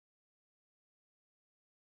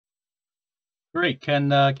Great.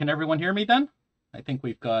 Can everyone hear me then? I think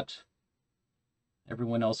we've got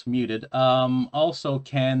everyone else muted. Also,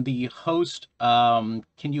 can the host can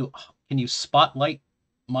you spotlight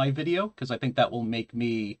my video? Because I think that will make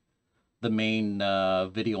me the main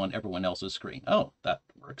video on everyone else's screen. Oh, that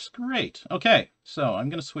works great. Okay, so I'm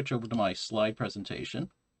going to switch over to my slide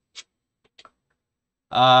presentation.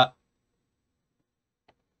 Uh,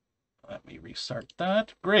 Let me restart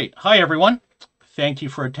that. Great. Hi, everyone. Thank you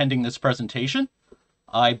for attending this presentation.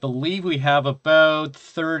 I believe we have about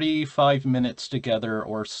 35 minutes together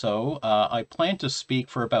or so. I plan to speak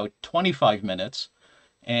for about 25 minutes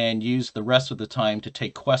and use the rest of the time to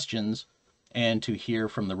take questions and to hear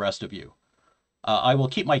from the rest of you. I will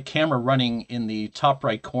keep my camera running in the top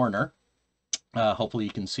right corner. Hopefully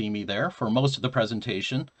you can see me there for most of the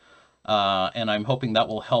presentation. And I'm hoping that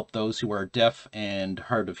will help those who are deaf and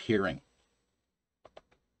hard of hearing.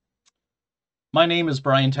 My name is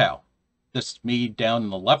Brian Tao. This is me down in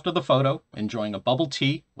the left of the photo, enjoying a bubble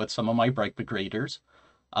tea with some of my Bike Brigaders.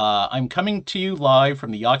 I'm coming to you live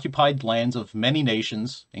from the occupied lands of many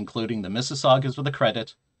nations, including the Mississaugas of the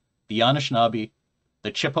Credit, the Anishinaabe,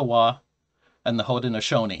 the Chippewa, and the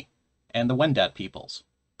Haudenosaunee, and the Wendat peoples.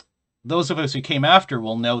 Those of us who came after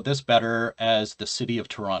will know this better as the City of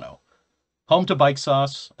Toronto, home to Bike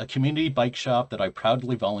Sauce, a community bike shop that I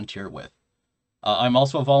proudly volunteer with. I'm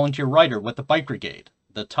also a volunteer writer with the Bike Brigade,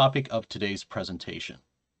 the topic of today's presentation.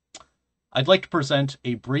 I'd like to present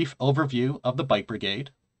a brief overview of the Bike Brigade,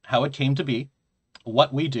 how it came to be,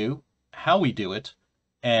 what we do, how we do it,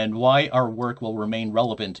 and why our work will remain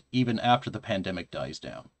relevant even after the pandemic dies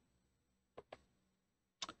down.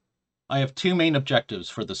 I have two main objectives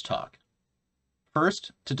for this talk.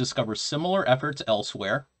 First, to discover similar efforts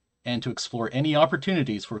elsewhere and to explore any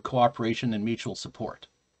opportunities for cooperation and mutual support.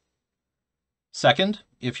 Second,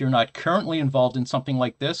 if you're not currently involved in something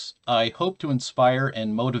like this, I hope to inspire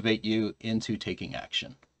and motivate you into taking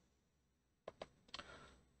action.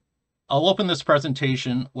 I'll open this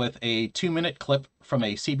presentation with a 2-minute clip from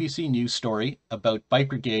a CBC News story about Bike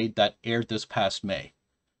Brigade that aired this past May.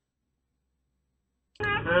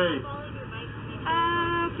 Hey.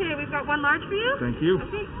 Okay, we've got one large for you. Thank you.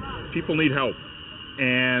 Okay. People need help,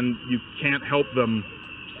 and you can't help them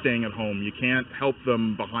staying at home. You can't help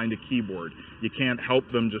them behind a keyboard. You can't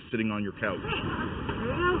help them just sitting on your couch. There you go.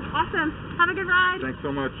 Awesome. Have a good ride. Thanks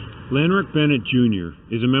so much. Lanrick Bennett Jr.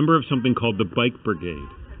 is a member of something called the Bike Brigade,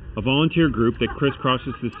 a volunteer group that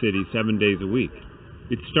crisscrosses the city 7 days a week.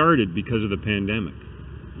 It started because of the pandemic.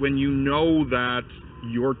 When you know that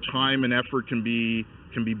your time and effort can be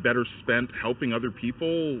better spent helping other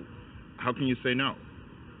people, how can you say no?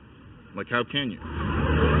 Like, how can you?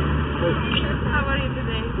 How are you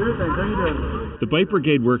today? Good, thanks. How you doing? The Bike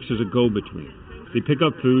Brigade works as a go-between. They pick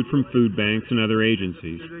up food from food banks and other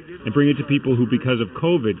agencies and bring it to people who, because of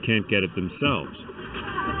COVID, can't get it themselves.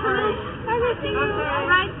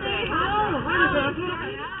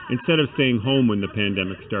 Instead of staying home when the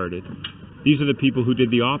pandemic started, these are the people who did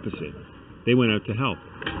the opposite. They went out to help.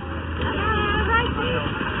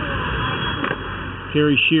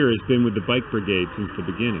 Carrie Shear has been with the Bike Brigade since the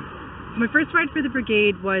beginning. My first ride for the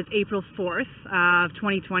brigade was April 4th of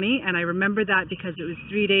 2020, and I remember that because it was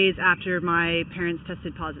 3 days after my parents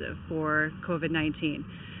tested positive for COVID-19.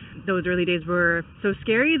 Those early days were so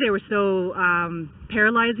scary, they were so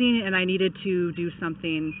paralyzing, and I needed to do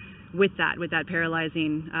something with that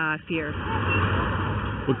paralyzing fear.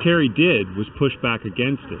 What Carrie did was push back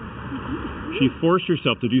against it. She forced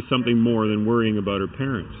herself to do something more than worrying about her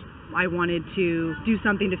parents. I wanted to do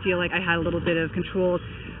something to feel like I had a little bit of control.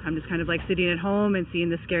 I'm just kind of like sitting at home and seeing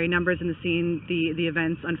the scary numbers and seeing the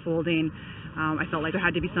events unfolding. I felt like there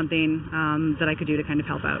had to be something that I could do to kind of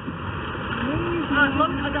help out.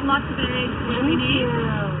 I've got lots of eggs. What do we need?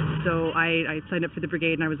 So I signed up for the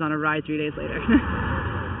brigade and I was on a ride 3 days later.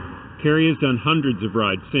 Carrie has done hundreds of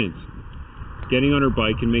rides since. Getting on her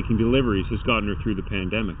bike and making deliveries has gotten her through the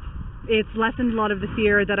pandemic. It's lessened a lot of the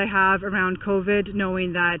fear that I have around COVID,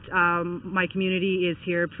 knowing that my community is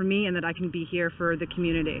here for me and that I can be here for the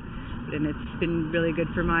community. And it's been really good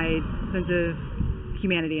for my sense of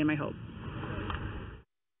humanity and my hope.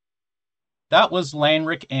 That was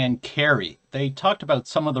Lanrick and Carrie. They talked about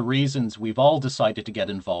some of the reasons we've all decided to get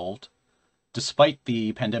involved, despite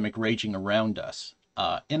the pandemic raging around us.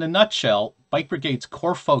 In a nutshell, Bike Brigade's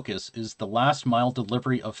core focus is the last mile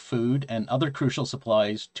delivery of food and other crucial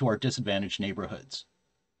supplies to our disadvantaged neighborhoods.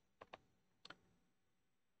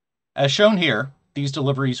 As shown here, these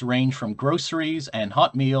deliveries range from groceries and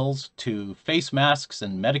hot meals to face masks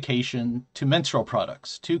and medication to menstrual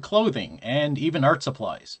products to clothing and even art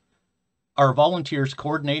supplies. Our volunteers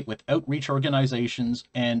coordinate with outreach organizations,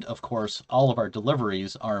 and of course, all of our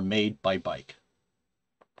deliveries are made by bike.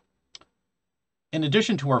 In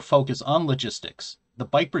addition to our focus on logistics, the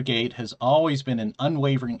Bike Brigade has always been an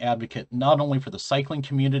unwavering advocate not only for the cycling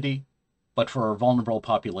community, but for our vulnerable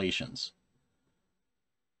populations.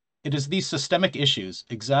 It is these systemic issues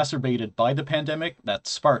exacerbated by the pandemic that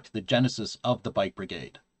sparked the genesis of the Bike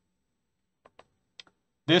Brigade.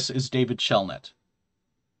 This is David Shellnut,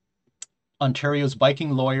 Ontario's biking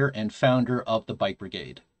lawyer and founder of the Bike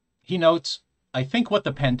Brigade. He notes, "I think what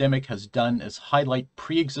the pandemic has done is highlight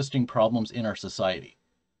pre-existing problems in our society.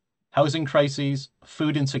 Housing crises,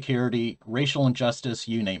 food insecurity, racial injustice,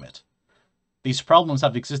 you name it. These problems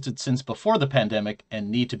have existed since before the pandemic and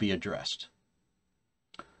need to be addressed."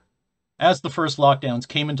 As the first lockdowns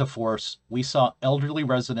came into force, we saw elderly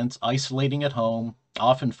residents isolating at home,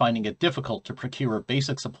 often finding it difficult to procure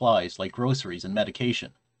basic supplies like groceries and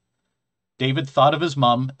medication. David thought of his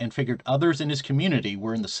mum and figured others in his community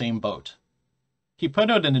were in the same boat. He put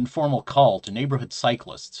out an informal call to neighborhood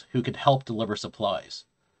cyclists who could help deliver supplies.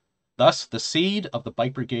 Thus, the seed of the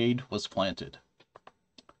Bike Brigade was planted.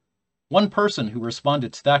 One person who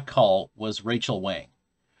responded to that call was Rachel Wang.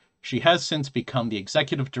 She has since become the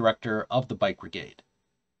executive director of the Bike Brigade.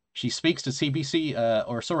 She speaks to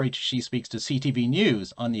she speaks to CTV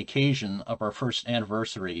News on the occasion of our first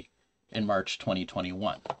anniversary in March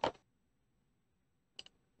 2021.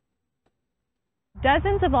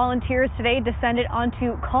 Dozens of volunteers today descended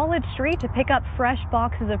onto College Street to pick up fresh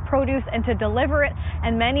boxes of produce and to deliver it,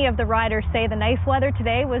 and many of the riders say the nice weather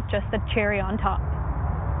today was just the cherry on top.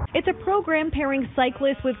 It's a program pairing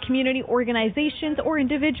cyclists with community organizations or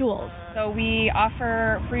individuals. So we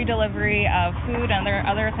offer free delivery of food and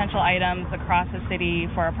other essential items across the city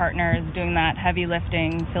for our partners, doing that heavy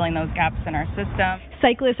lifting, filling those gaps in our system.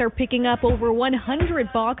 Cyclists are picking up over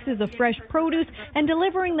 100 boxes of fresh produce and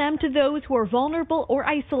delivering them to those who are vulnerable or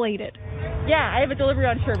isolated. Yeah, I have a delivery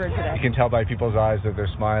on Sherburne today. You can tell by people's eyes that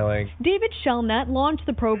they're smiling. David Shellnut launched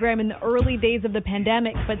the program in the early days of the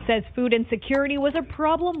pandemic, but says food insecurity was a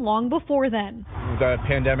problem long before then. The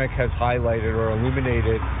pandemic has highlighted or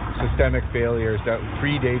illuminated systemic failures that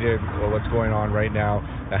predated what's going on right now: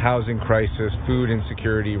 the housing crisis, food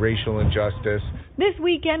insecurity, racial injustice. This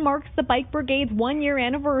weekend marks the Bike Brigade's one-year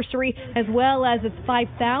anniversary, as well as its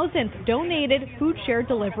 5,000th donated food share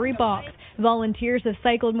delivery box. Volunteers have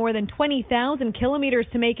cycled more than 20,000 kilometers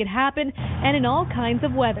to make it happen, and in all kinds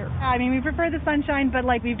of weather. I mean, we prefer the sunshine, but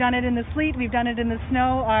we've done it in the sleet, we've done it in the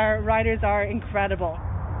snow. Our riders are incredible.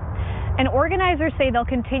 And organizers say they'll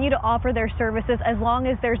continue to offer their services as long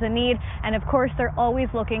as there's a need, and of course they're always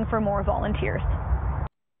looking for more volunteers.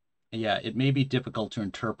 Yeah, it may be difficult to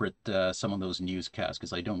interpret some of those newscasts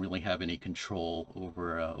because I don't really have any control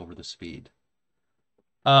over the speed.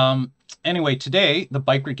 Anyway, today the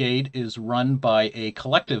Bike Brigade is run by a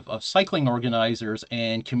collective of cycling organizers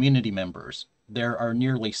and community members. There are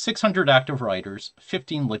nearly 600 active riders,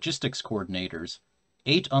 15 logistics coordinators,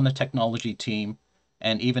 8 on the technology team,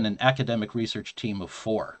 and even an academic research team of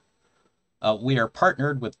 4. We are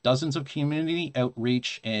partnered with dozens of community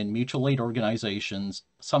outreach and mutual aid organizations,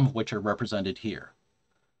 some of which are represented here.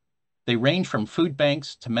 They range from food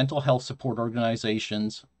banks to mental health support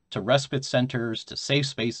organizations, to respite centers, to safe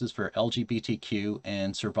spaces for LGBTQ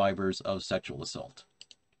and survivors of sexual assault.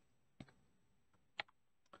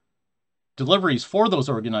 Deliveries for those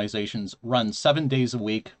organizations run 7 days a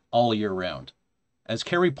week, all year round. As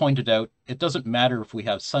Carrie pointed out, it doesn't matter if we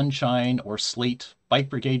have sunshine or sleet, Bike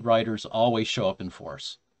Brigade riders always show up in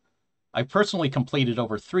force. I've personally completed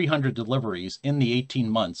over 300 deliveries in the 18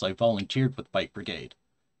 months I volunteered with Bike Brigade.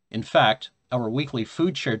 In fact, our weekly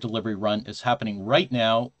food share delivery run is happening right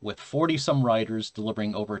now with 40-some riders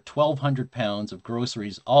delivering over 1,200 pounds of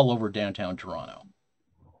groceries all over downtown Toronto.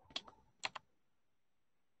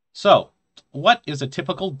 So, what is a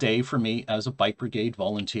typical day for me as a Bike Brigade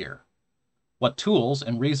volunteer? What tools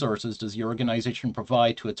and resources does your organization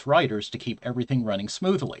provide to its riders to keep everything running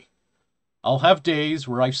smoothly? I'll have days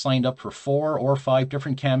where I've signed up for 4 or 5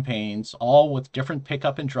 different campaigns, all with different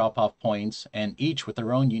pickup and drop-off points, and each with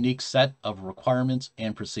their own unique set of requirements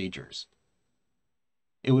and procedures.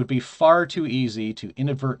 It would be far too easy to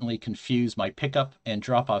inadvertently confuse my pickup and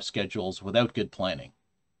drop-off schedules without good planning.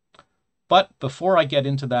 But before I get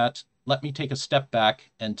into that, let me take a step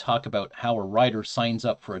back and talk about how a rider signs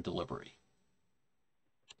up for a delivery.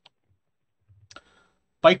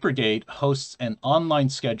 Bike Brigade hosts an online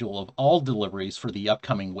schedule of all deliveries for the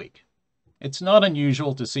upcoming week. It's not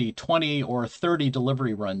unusual to see 20 or 30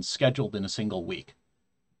 delivery runs scheduled in a single week.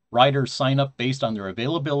 Riders sign up based on their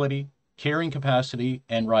availability, carrying capacity,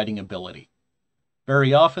 and riding ability.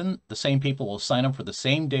 Very often, the same people will sign up for the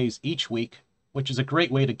same days each week, which is a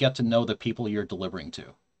great way to get to know the people you're delivering to.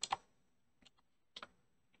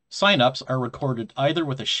 Sign-ups are recorded either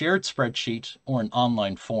with a shared spreadsheet or an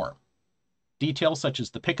online form. Details such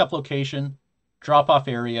as the pickup location, drop-off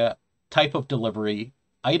area, type of delivery,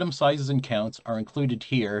 item sizes and counts are included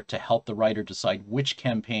here to help the rider decide which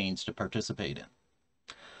campaigns to participate in.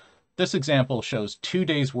 This example shows 2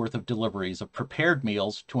 days' worth of deliveries of prepared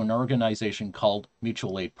meals to an organization called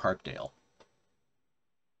Mutual Aid Parkdale.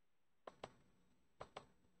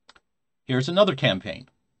 Here's another campaign,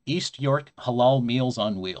 East York Halal Meals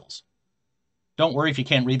on Wheels. Don't worry if you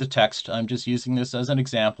can't read the text, I'm just using this as an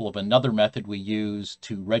example of another method we use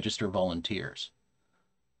to register volunteers.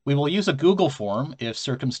 We will use a Google form if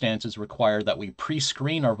circumstances require that we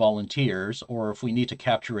pre-screen our volunteers or if we need to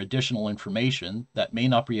capture additional information that may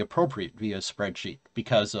not be appropriate via spreadsheet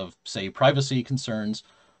because of, say, privacy concerns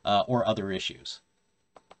or other issues.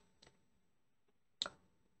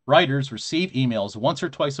 Riders receive emails once or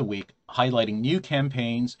twice a week highlighting new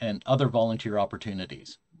campaigns and other volunteer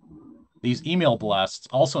opportunities. These email blasts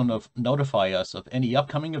also notify us of any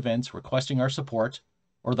upcoming events requesting our support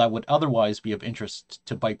or that would otherwise be of interest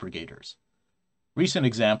to Bike Brigaders. Recent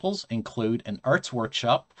examples include an arts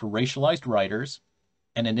workshop for racialized riders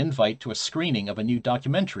and an invite to a screening of a new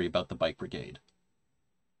documentary about the Bike Brigade.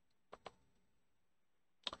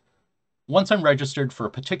 Once I'm registered for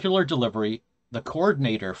a particular delivery, the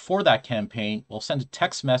coordinator for that campaign will send a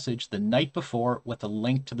text message the night before with a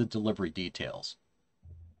link to the delivery details.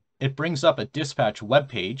 It brings up a dispatch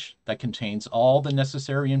webpage that contains all the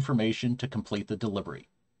necessary information to complete the delivery.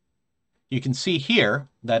 You can see here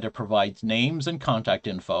that it provides names and contact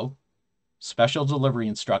info, special delivery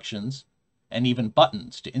instructions, and even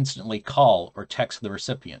buttons to instantly call or text the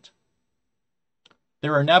recipient.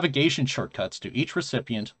 There are navigation shortcuts to each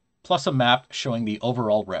recipient, plus a map showing the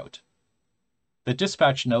overall route. The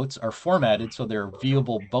dispatch notes are formatted so they're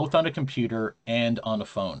viewable both on a computer and on a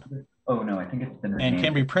phone. Oh no, I think it's been and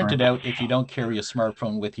can be printed out if you don't carry a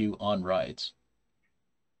smartphone with you on rides.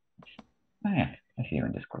 Oh yeah, I see you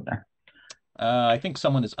in Discord there. I think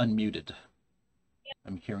someone is unmuted.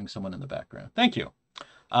 I'm hearing someone in the background. Thank you.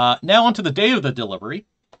 Now onto the day of the delivery.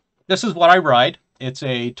 This is what I ride. It's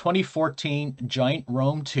a 2014 Giant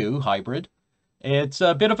Roam 2 hybrid. It's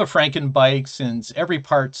a bit of a Franken bike since every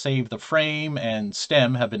part save the frame and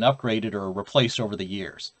stem have been upgraded or replaced over the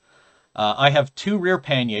years. I have 2 rear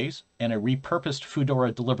panniers and a repurposed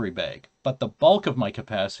Foodora delivery bag, but the bulk of my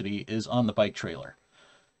capacity is on the bike trailer.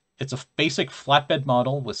 It's a basic flatbed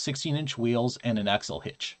model with 16-inch wheels and an axle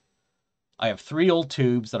hitch. I have 3 old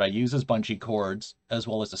tubes that I use as bungee cords, as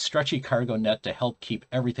well as a stretchy cargo net to help keep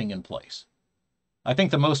everything in place. I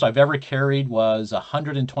think the most I've ever carried was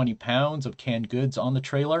 120 pounds of canned goods on the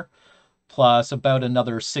trailer, plus about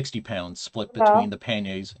another 60 pounds split between the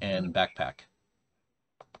panniers and backpack.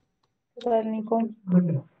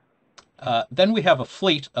 Then we have a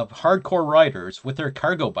fleet of hardcore riders with their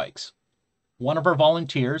cargo bikes. One of our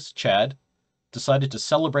volunteers, Chad, decided to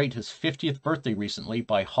celebrate his 50th birthday recently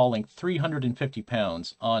by hauling 350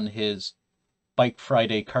 pounds on his Bike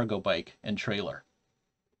Friday cargo bike and trailer.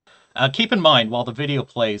 Keep in mind while the video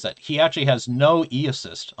plays that he actually has no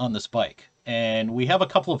e-assist on this bike, and we have a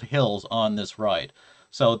couple of hills on this ride,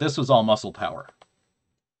 so this was all muscle power.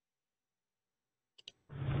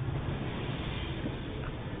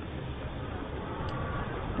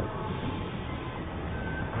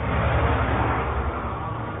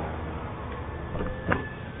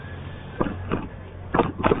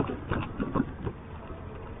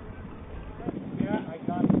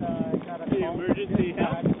 Emergency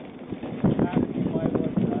help.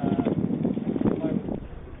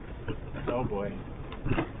 Oh boy.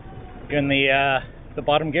 You in the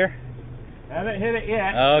bottom gear? Haven't hit it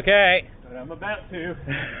yet. Okay. But I'm about to.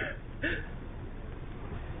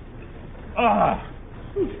 Ah.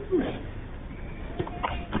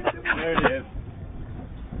 There it is.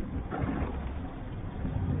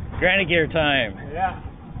 Granny gear time. Yeah.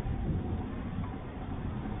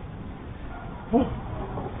 Woo!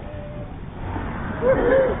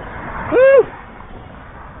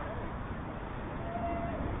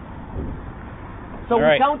 So All we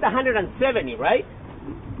right. count 170, right?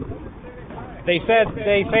 They say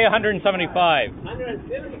 175.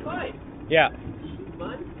 175. Yeah.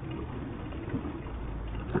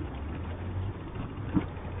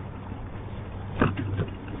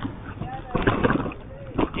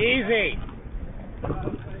 Easy.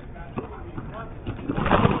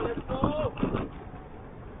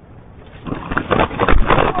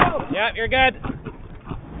 Yeah, you're good.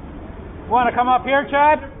 Want to come up here,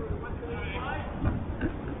 Chad?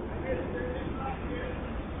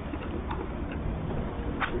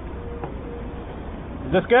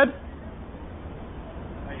 Is this good?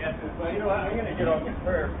 I guess it's, well, you know what? I'm going to get off the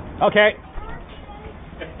curb. Okay.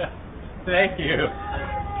 Thank you.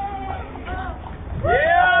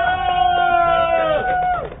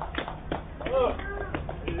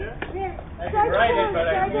 I can write it, but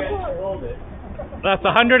I can't hold it. That's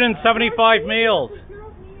 175 meals.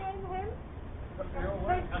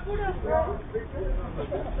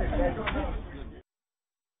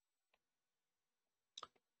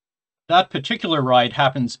 That particular ride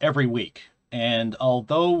happens every week, and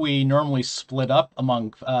although we normally split up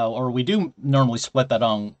among, we do normally split that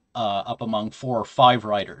up among 4 or 5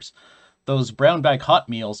 riders, those brown bag hot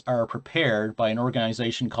meals are prepared by an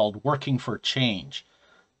organization called Working for Change.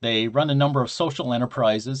 They run a number of social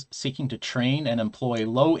enterprises seeking to train and employ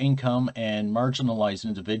low-income and marginalized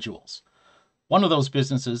individuals. One of those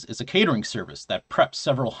businesses is a catering service that preps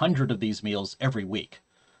several hundred of these meals every week.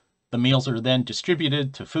 The meals are then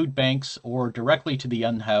distributed to food banks or directly to the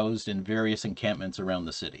unhoused in various encampments around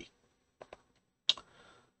the city.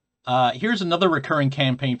 Here's another recurring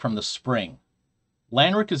campaign from the spring.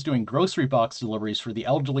 Lanrick is doing grocery box deliveries for the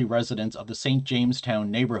elderly residents of the St. Jamestown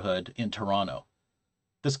neighborhood in Toronto.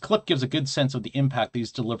 This clip gives a good sense of the impact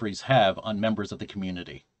these deliveries have on members of the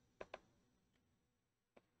community.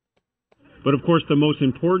 But of course, the most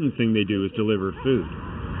important thing they do is deliver food.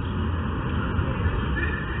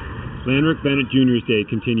 Lanrick Bennett Jr.'s Day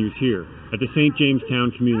continues here at the St. Jamestown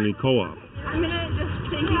Community Co-op.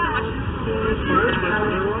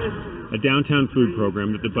 A downtown food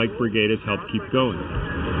program that the Bike Brigade has helped keep going.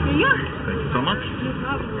 Thank you so much.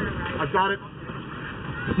 I've got it.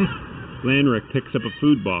 Lanrick picks up a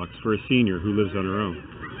food box for a senior who lives on her own.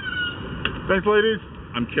 Thanks, ladies.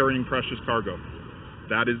 I'm carrying precious cargo.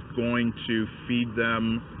 That is going to feed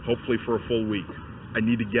them, hopefully for a full week. I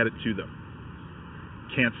need to get it to them.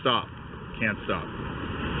 Can't stop. Can't stop.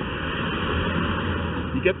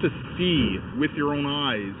 You get to see with your own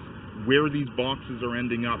eyes where these boxes are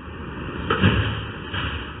ending up.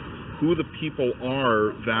 Who the people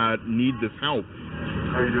are that need this help.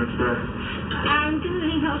 How are you doing today? I'm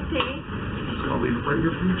doing okay. Just gonna leave it right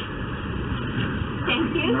here for you.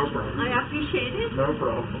 Thank you. No problem. I appreciate it. No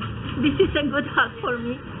problem. This is a good help for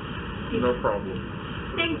me. No problem.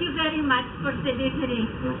 Thank you very much for delivering.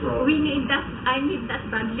 No problem. We need that. I need that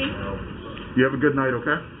badly. You have a good night,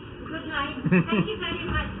 okay? Good night. Thank you very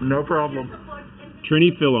much. No problem.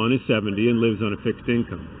 Trini Fillon is 70 and lives on a fixed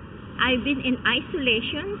income. I've been in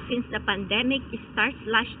isolation since the pandemic started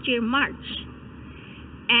last year, March.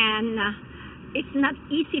 And it's not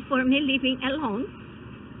easy for me living alone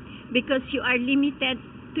because you are limited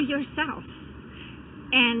to yourself.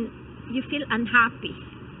 And you feel unhappy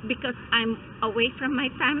because I'm away from my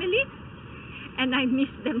family and I miss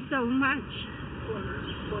them so much.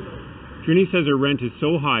 Trini says her rent is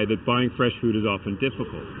so high that buying fresh food is often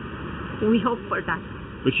difficult. We hope for that.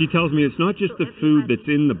 But she tells me it's not just the food that's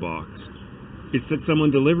in the box, it's that someone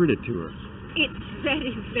delivered it to her. It's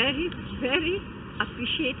very, very, very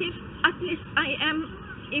appreciative. At least I am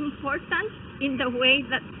important in the way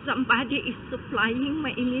that somebody is supplying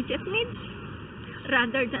my immediate needs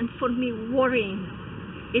rather than for me worrying.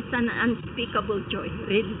 It's an unspeakable joy,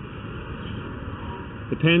 really.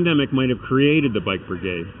 The pandemic might have created the Bike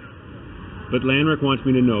Brigade, but Lanrick wants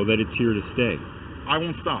me to know that it's here to stay. I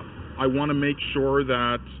won't stop. I want to make sure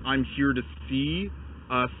that I'm here to see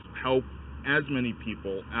us help as many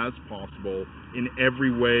people as possible in every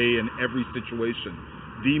way and every situation.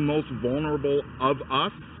 The most vulnerable of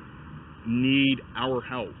us need our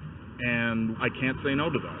help, and I can't say no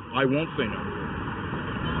to that. I won't say no.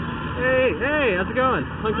 Hey, how's it going?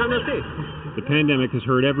 Long time no see. The pandemic has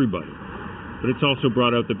hurt everybody, but it's also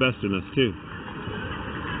brought out the best in us too.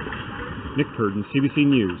 Nick Purdon, CBC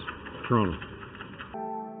News, Toronto.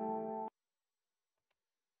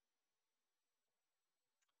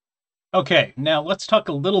 Okay, now let's talk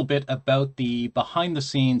a little bit about the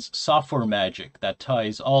behind-the-scenes software magic that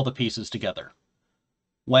ties all the pieces together.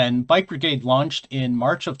 When Bike Brigade launched in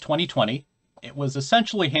March of 2020, it was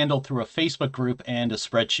essentially handled through a Facebook group and a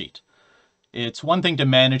spreadsheet. It's one thing to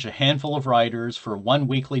manage a handful of riders for one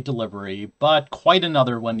weekly delivery, but quite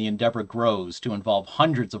another when the endeavor grows to involve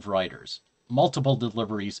hundreds of riders, multiple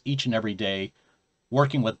deliveries each and every day,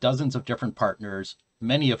 working with dozens of different partners,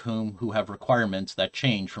 many of whom who have requirements that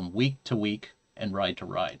change from week to week and ride to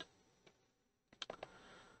ride.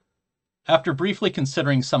 After briefly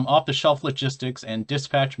considering some off-the-shelf logistics and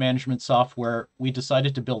dispatch management software, we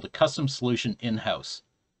decided to build a custom solution in-house.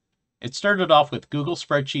 It started off with Google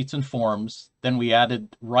spreadsheets and forms, then we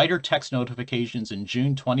added rider text notifications in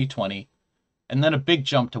June 2020, and then a big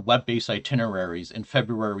jump to web-based itineraries in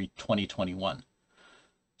February 2021.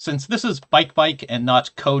 Since this is Bike and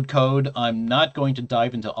not Code, I'm not going to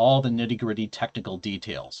dive into all the nitty-gritty technical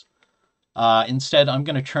details. Instead, I'm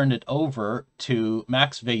going to turn it over to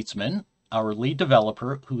Max Veytsman, our lead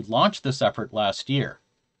developer, who launched this effort last year.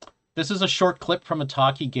 This is a short clip from a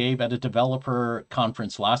talk he gave at a developer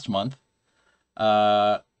conference last month.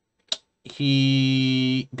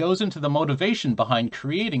 He goes into the motivation behind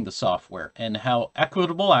creating the software and how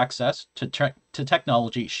equitable access to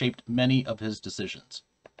technology shaped many of his decisions.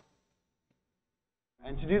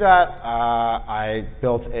 And to do that, I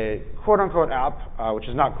built a quote-unquote app, which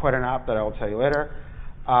is not quite an app that I will tell you later.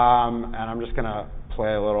 And I'm just going to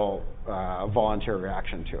play a little volunteer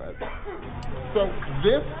reaction to it. So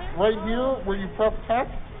this right here, where you press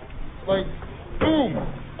text, like, boom,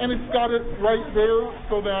 and it's got it right there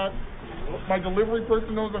so that my delivery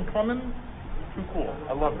person knows I'm coming. Too cool.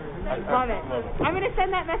 I love it. I love it. I'm going to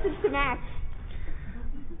send that message to Max.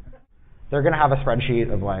 They're going to have a spreadsheet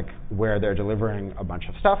of like where they're delivering a bunch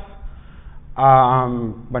of stuff,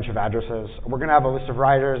 bunch of addresses. We're going to have a list of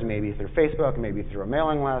riders, maybe through Facebook, maybe through a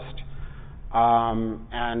mailing list.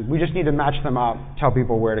 And we just need to match them up, tell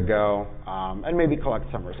people where to go, and maybe collect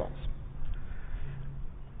some results.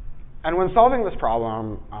 And when solving this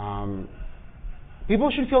problem, people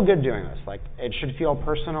should feel good doing this. Like, it should feel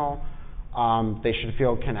personal. They should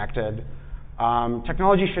feel connected.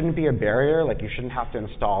 Technology shouldn't be a barrier. Like, you shouldn't have to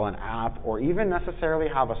install an app or even necessarily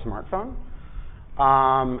have a smartphone.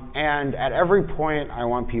 And at every point, I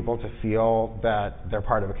want people to feel that they're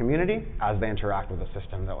part of a community as they interact with a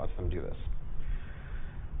system that lets them do this.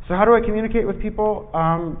 So how do I communicate with people?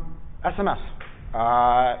 SMS.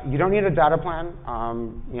 You don't need a data plan.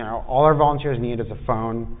 All our volunteers need is a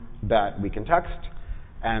phone that we can text,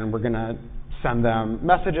 and we're going to send them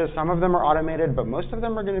messages. Some of them are automated, but most of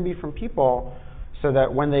them are going to be from people, so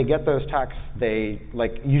that when they get those texts,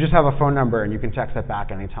 you just have a phone number and you can text it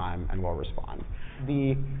back anytime and we'll respond.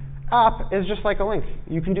 The app is just like a link.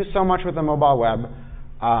 You can do so much with the mobile web.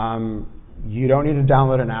 You don't need to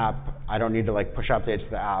download an app. I don't need to push updates to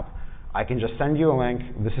the app. I can just send you a link.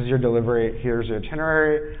 This is your delivery. Here's your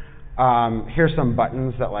itinerary. Here's some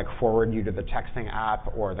buttons that forward you to the texting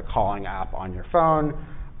app or the calling app on your phone,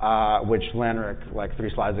 which Lanric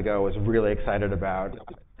 3 slides ago was really excited about.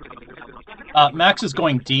 Max is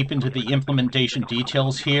going deep into the implementation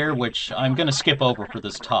details here, which I'm going to skip over for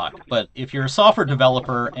this talk. But if you're a software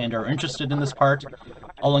developer and are interested in this part,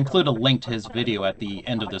 I'll include a link to his video at the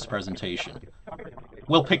end of this presentation.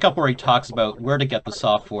 We'll pick up where he talks about where to get the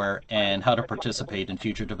software and how to participate in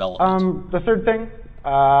future development. The third thing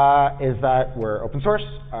is that we're open source.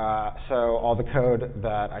 So all the code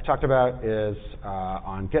that I talked about is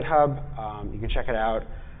on GitHub. You can check it out.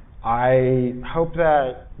 I hope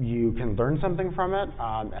that you can learn something from it.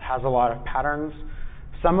 It has a lot of patterns.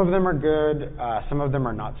 Some of them are good, some of them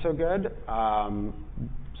are not so good.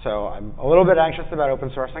 So I'm a little bit anxious about open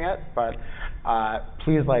sourcing it, but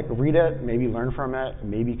please read it, maybe learn from it,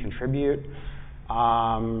 maybe contribute,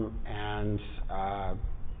 and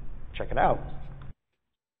check it out.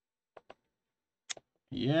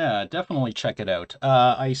 Yeah, definitely check it out.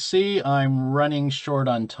 I see I'm running short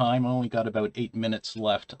on time. I only got about 8 minutes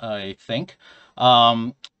left, I think. So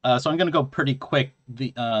I'm going to go pretty quick,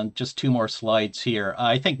 just 2 more slides here.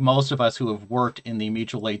 I think most of us who have worked in the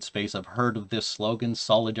mutual aid space have heard of this slogan,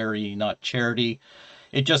 solidarity, not charity.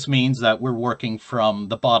 It just means that we're working from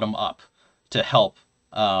the bottom up to help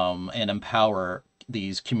and empower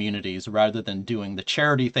these communities rather than doing the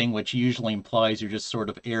charity thing, which usually implies you're just sort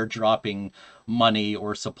of airdropping money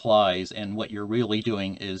or supplies, and what you're really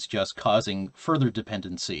doing is just causing further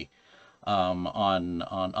dependency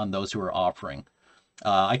on those who are offering.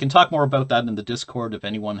 I can talk more about that in the Discord if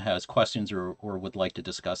anyone has questions or would like to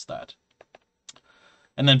discuss that.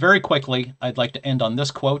 And then very quickly, I'd like to end on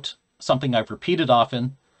this quote, something I've repeated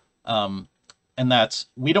often, and that's,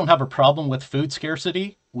 we don't have a problem with food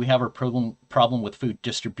scarcity, we have a problem with food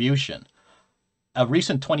distribution. A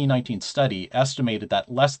recent 2019 study estimated that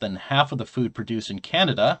less than half of the food produced in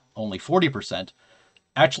Canada, only 40%,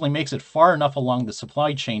 actually makes it far enough along the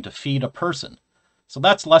supply chain to feed a person. So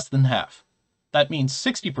that's less than half. That means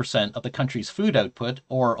 60% of the country's food output,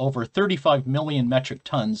 or over 35 million metric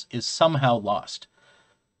tons, is somehow lost.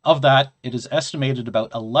 Of that, it is estimated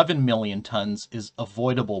about 11 million tons is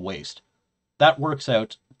avoidable waste. That works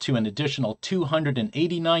out to an additional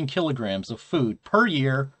 289 kilograms of food per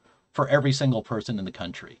year for every single person in the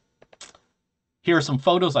country. Here are some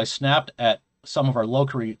photos I snapped at some of our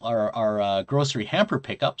grocery hamper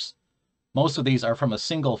pickups. Most of these are from a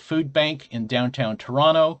single food bank in downtown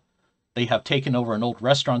Toronto. They have taken over an old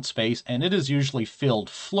restaurant space, and it is usually filled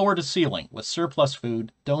floor to ceiling with surplus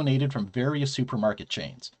food donated from various supermarket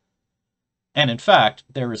chains. And in fact,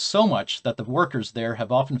 there is so much that the workers there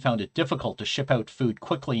have often found it difficult to ship out food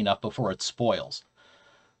quickly enough before it spoils.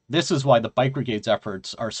 This is why the Bike Brigade's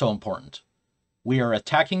efforts are so important. We are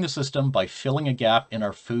attacking the system by filling a gap in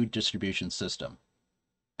our food distribution system.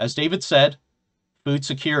 As David said, food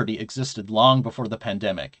security existed long before the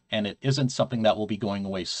pandemic, and it isn't something that will be going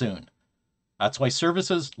away soon. That's why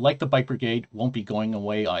services like the Bike Brigade won't be going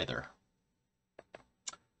away either.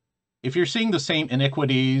 If you're seeing the same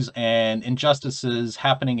iniquities and injustices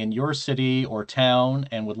happening in your city or town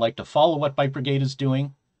and would like to follow what Bike Brigade is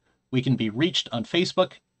doing, we can be reached on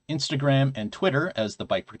Facebook, Instagram, and Twitter as the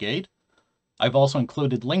Bike Brigade. I've also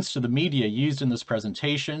included links to the media used in this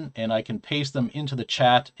presentation, and I can paste them into the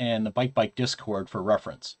chat and the Bike Discord for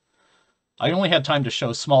reference. I only had time to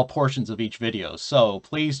show small portions of each video, so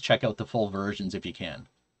please check out the full versions if you can.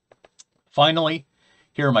 Finally,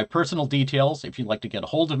 here are my personal details if you'd like to get a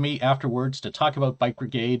hold of me afterwards to talk about Bike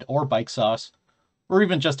Brigade or Bike Sauce, or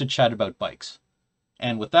even just to chat about bikes.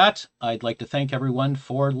 And with that, I'd like to thank everyone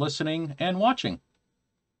for listening and watching.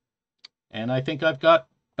 And I think I've got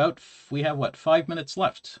we have what, 5 minutes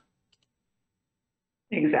left?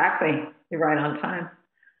 Exactly. You're right on time.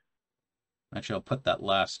 Actually, I'll put that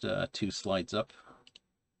last 2 slides up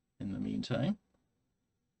in the meantime.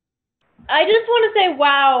 I just want to say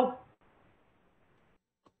wow.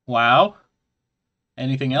 Wow.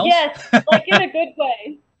 Anything else? Yes, like in a good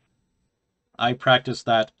way. I practiced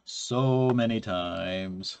that so many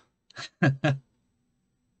times.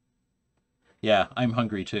 Yeah, I'm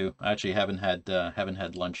hungry too. I actually haven't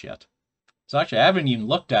had lunch yet. So actually, I haven't even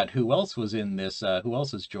looked at who else was in this. Who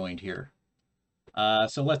else has joined here?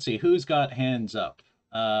 So let's see, who's got hands up?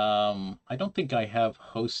 I don't think I have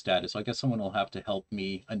host status, so I guess someone will have to help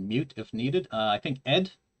me unmute if needed. I think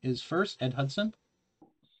Ed is first, Ed Hudson.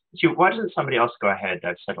 Why doesn't somebody else go ahead?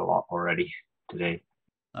 I've said a lot already today.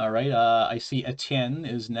 All right, I see Etienne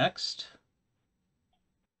is next.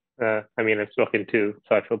 I mean, I've spoken to,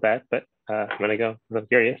 so I feel bad, but I'm gonna go. I'm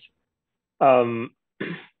curious. I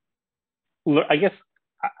guess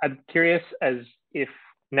I'm curious as if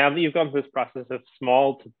now that you've gone through this process of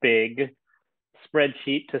small to big,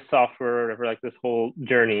 spreadsheet to software, whatever, like this whole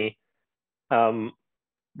journey, do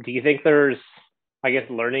you think there's, I guess,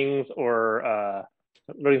 learnings or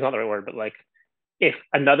learning's not the right word, but like if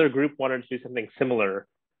another group wanted to do something similar,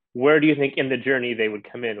 where do you think in the journey they would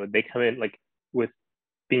come in? Would they come in like with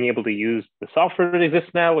being able to use the software that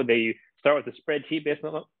exists now? Would they start with a spreadsheet based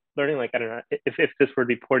on learning? Like, I don't know, if this were to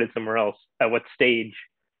be ported somewhere else, at what stage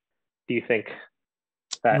do you think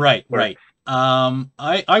that Right, works? right.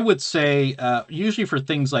 I would say usually for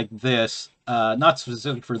things like this, not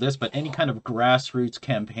specific for this, but any kind of grassroots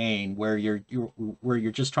campaign where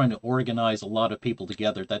you're just trying to organize a lot of people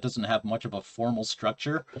together that doesn't have much of a formal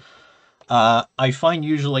structure. I find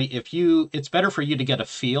usually it's better for you to get a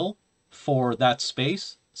feel for that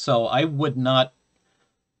space. So I would not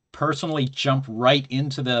personally jump right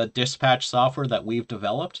into the dispatch software that we've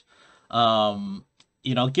developed.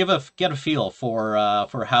 You know, get a feel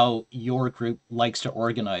for how your group likes to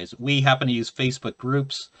organize. We happen to use Facebook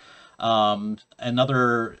groups.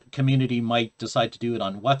 Another community might decide to do it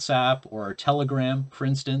on WhatsApp or Telegram, for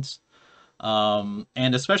instance. And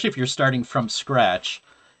especially if you're starting from scratch,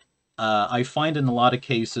 I find in a lot of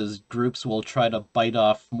cases, groups will try to bite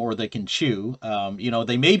off more they can chew. You know,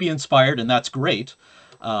 they may be inspired, and that's great,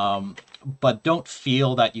 but don't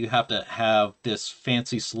feel that you have to have this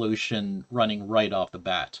fancy solution running right off the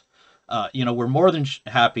bat. You know, we're more than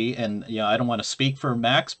happy, and you know, I don't want to speak for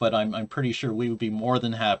Max, but I'm pretty sure we would be more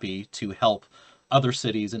than happy to help other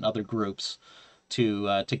cities and other groups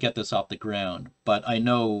to get this off the ground. But I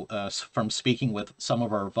know from speaking with some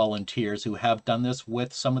of our volunteers who have done this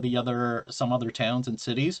with some other towns and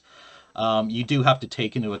cities, you do have to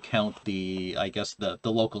take into account the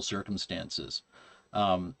local circumstances.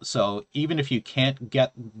 So even if you can't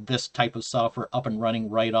get this type of software up and running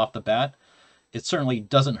right off the bat, it certainly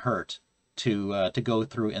doesn't hurt to go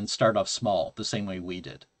through and start off small, the same way we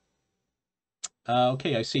did.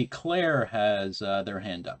 Okay, I see Claire has their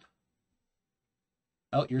hand up.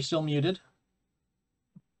 Oh, you're still muted.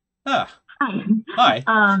 Ah. Hi. Hi.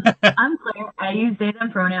 I'm Claire. I use they,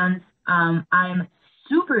 them pronouns. I'm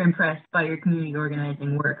super impressed by your community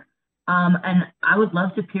organizing work. And I would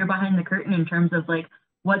love to peer behind the curtain in terms of like,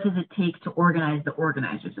 what does it take to organize the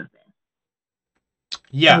organizers of this?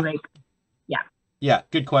 Yeah. So, Yeah,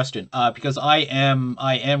 good question. Because I am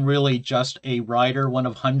really just a rider, one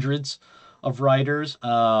of hundreds of riders.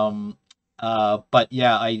 But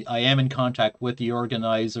yeah, I am in contact with the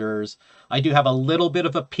organizers. I do have a little bit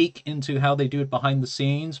of a peek into how they do it behind the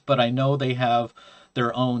scenes, but I know they have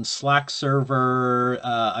their own Slack server.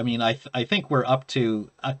 I mean, I think we're up to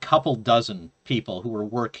a couple dozen people who are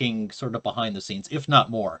working sort of behind the scenes, if not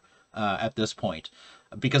more, at this point,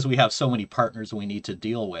 because we have so many partners we need to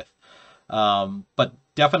deal with. But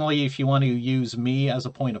definitely, if you want to use me as a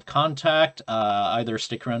point of contact, either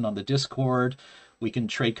stick around on the Discord, we can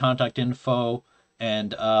trade contact info,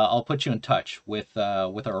 and I'll put you in touch with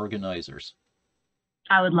our organizers.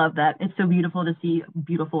 I would love that. It's so beautiful to see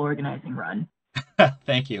beautiful organizing run.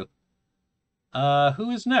 Thank you.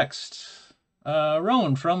 Who is next?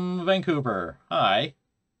 Roan from Vancouver. Hi.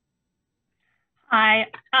 Hi.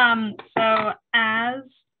 So as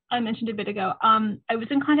I mentioned a bit ago, I was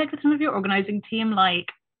in contact with some of your organizing team like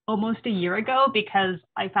almost a year ago because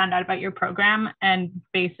I found out about your program and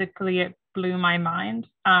basically it blew my mind.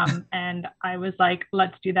 And I was like,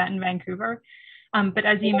 let's do that in Vancouver. But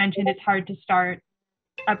as you mentioned, it's hard to start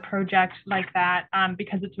a project like that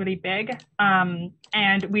because it's really big.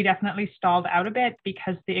 And we definitely stalled out a bit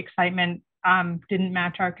because the excitement didn't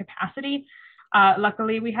match our capacity.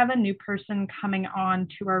 Luckily, we have a new person coming on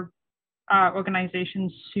to our organization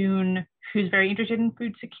soon who's very interested in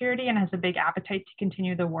food security and has a big appetite to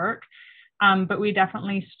continue the work. But we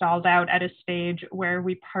definitely stalled out at a stage where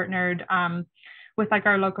we partnered with like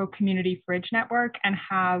our local community fridge network and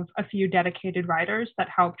have a few dedicated riders that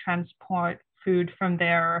help transport food from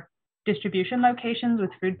their distribution locations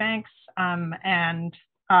with food banks and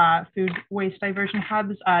food waste diversion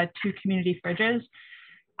hubs to community fridges.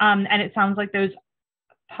 And it sounds like there's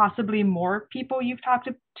possibly more people you've talked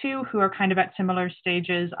to who are kind of at similar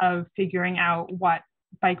stages of figuring out what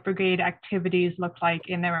Bike Brigade activities look like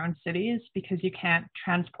in their own cities because you can't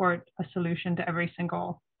transport a solution to every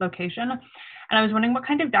single location. And I was wondering what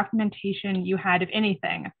kind of documentation you had, if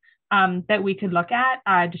anything, that we could look at,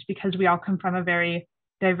 just because we all come from a very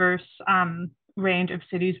diverse range of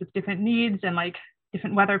cities with different needs and like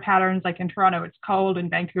different weather patterns. Like in Toronto, it's cold. In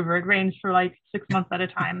Vancouver, it rains for like 6 months at a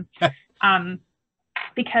time.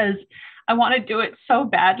 Because I want to do it so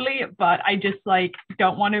badly, but I just like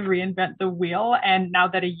don't want to reinvent the wheel. And now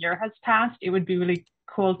that a year has passed, it would be really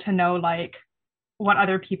cool to know like what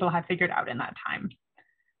other people have figured out in that time,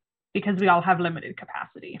 because we all have limited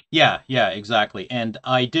capacity. Yeah, exactly. And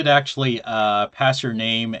I did actually pass your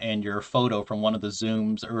name and your photo from one of the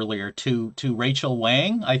Zooms earlier to Rachel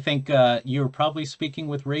Wang. I think you were probably speaking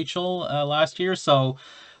with Rachel last year, so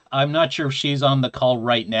I'm not sure if she's on the call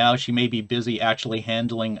right now. She may be busy actually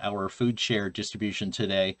handling our food share distribution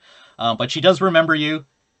today, but she does remember you,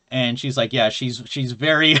 and she's like, yeah, she's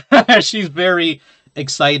very she's very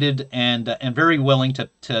excited and very willing to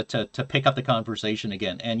pick up the conversation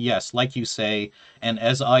again. And yes, like you say, and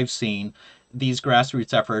as I've seen, these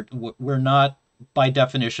grassroots effort, we're not by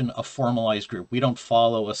definition a formalized group. We don't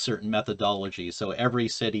follow a certain methodology. So every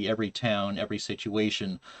city, every town, every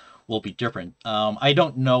situation will be different. I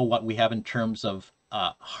don't know what we have in terms of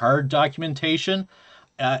hard documentation.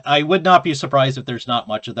 I would not be surprised if there's not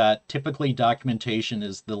much of that. Typically, documentation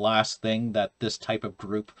is the last thing that this type of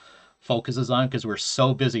group focuses on because we're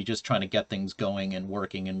so busy just trying to get things going and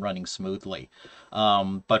working and running smoothly.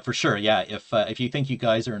 But for sure, yeah, if you think you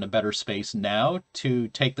guys are in a better space now to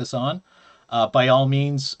take this on, by all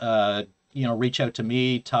means, reach out to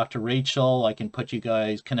me, talk to Rachel. I can connect you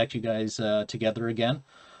guys together again.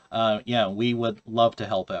 Yeah, we would love to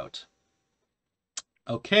help out.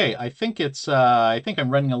 Okay, I think I'm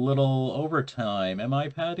running a little overtime. Am I,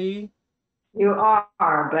 Patty? You are,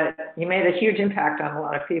 but you made a huge impact on a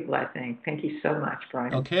lot of people, I think. Thank you so much,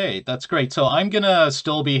 Brian. Okay, that's great. So I'm gonna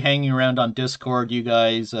still be hanging around on Discord. You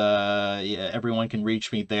guys, everyone can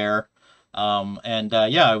reach me there.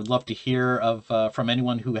 Yeah, I would love to hear from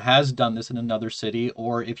anyone who has done this in another city,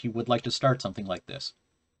 or if you would like to start something like this.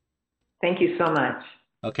 Thank you so much.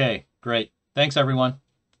 Okay, great. Thanks, everyone.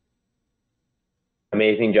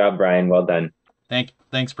 Amazing job, Brian. Well done.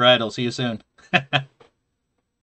 Thanks, Brad. I'll see you soon.